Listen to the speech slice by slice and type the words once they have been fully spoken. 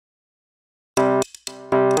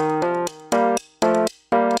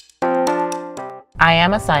I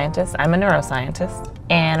am a scientist. I'm a neuroscientist,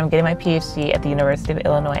 and I'm getting my PhD at the University of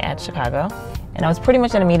Illinois at Chicago. And I was pretty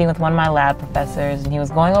much in a meeting with one of my lab professors, and he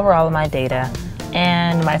was going over all of my data.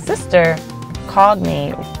 And my sister called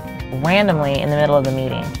me randomly in the middle of the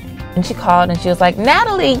meeting. And she called and she was like,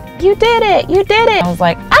 "Natalie, you did it, you did it." I was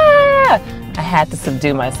like, ah! I had to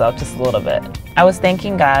subdue myself just a little bit. I was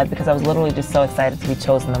thanking God because I was literally just so excited to be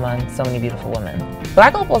chosen among so many beautiful women.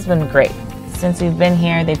 Black Opal's been great. Since we've been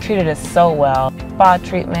here, they've treated us so well. Spa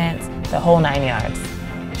treatments, the whole 9 yards.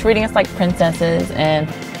 Treating us like princesses and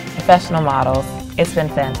professional models. It's been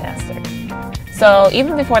fantastic. So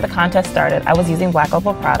even before the contest started, I was using Black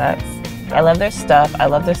Opal products. I love their stuff. I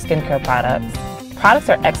love their skincare products. Products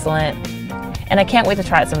are excellent, and I can't wait to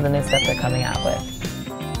try out some of the new stuff they're coming out with.